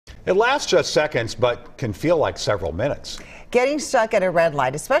It lasts just seconds, but can feel like several minutes. Getting stuck at a red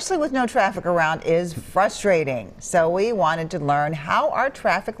light, especially with no traffic around, is frustrating. So we wanted to learn how are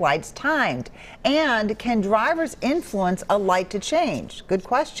traffic lights timed, and can drivers influence a light to change? Good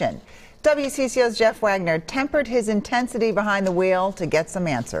question. WCCO's Jeff Wagner tempered his intensity behind the wheel to get some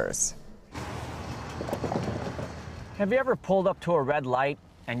answers. Have you ever pulled up to a red light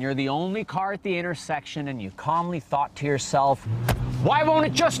and you're the only car at the intersection and you calmly thought to yourself, why won't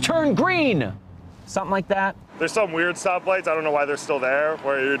it just turn green? Something like that? There's some weird stoplights, I don't know why they're still there,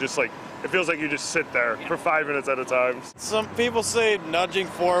 where you're just like, it feels like you just sit there for 5 minutes at a time. Some people say nudging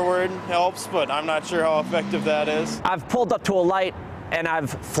forward helps, but I'm not sure how effective that is. I've pulled up to a light and I've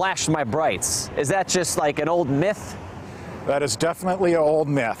flashed my brights. Is that just like an old myth? That is definitely an old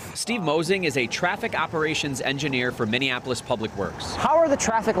myth. Steve Mosing is a traffic operations engineer for Minneapolis Public Works. How are the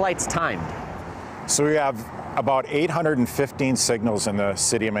traffic lights timed? So we have about 815 signals in the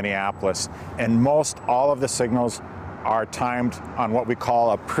city of Minneapolis, and most all of the signals are timed on what we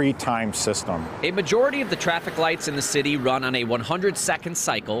call a pre-timed system. A majority of the traffic lights in the city run on a 100-second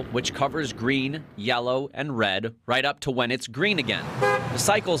cycle, which covers green, yellow, and red, right up to when it's green again. The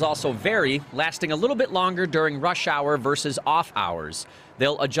cycles also vary, lasting a little bit longer during rush hour versus off hours.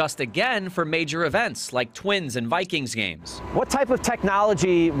 They'll adjust again for major events like Twins and Vikings games. What type of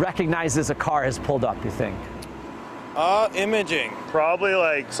technology recognizes a car has pulled up, you think? Imaging. Probably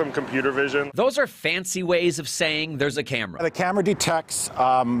like some computer vision. Those are fancy ways of saying there's a camera. The camera detects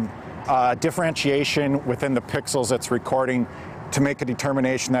differentiation within the pixels it's recording to make a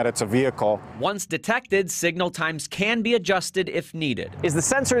determination that it's a vehicle. Once detected, signal times can be adjusted if needed. Is the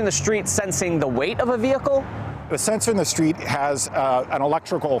sensor in the street sensing the weight of a vehicle? The sensor in the street has an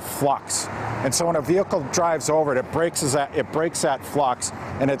electrical flux, and so when a vehicle drives over it, it breaks that flux,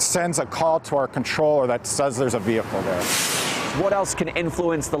 and it sends a call to our controller that says there's a vehicle there. What else can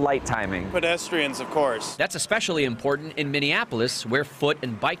influence the light timing? Pedestrians, of course. That's especially important in Minneapolis, where foot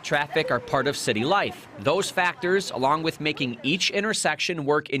and bike traffic are part of city life. Those factors, along with making each intersection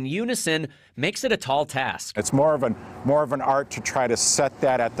work in unison, makes it a tall task. It's more of an art to try to set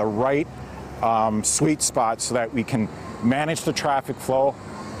that at the right sweet spot so that we can manage the traffic flow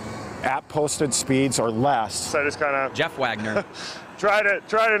at posted speeds or less. So I just kind of Jeff Wagner. try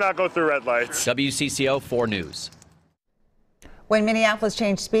to not go through red lights. WCCO 4 News. When Minneapolis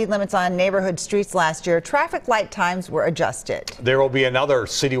changed speed limits on neighborhood streets last year, traffic light times were adjusted. There will be another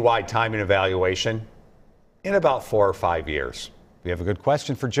citywide timing evaluation in about 4 or 5 years. If you have a good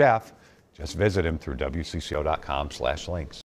question for Jeff, just visit him through WCCO.com/links.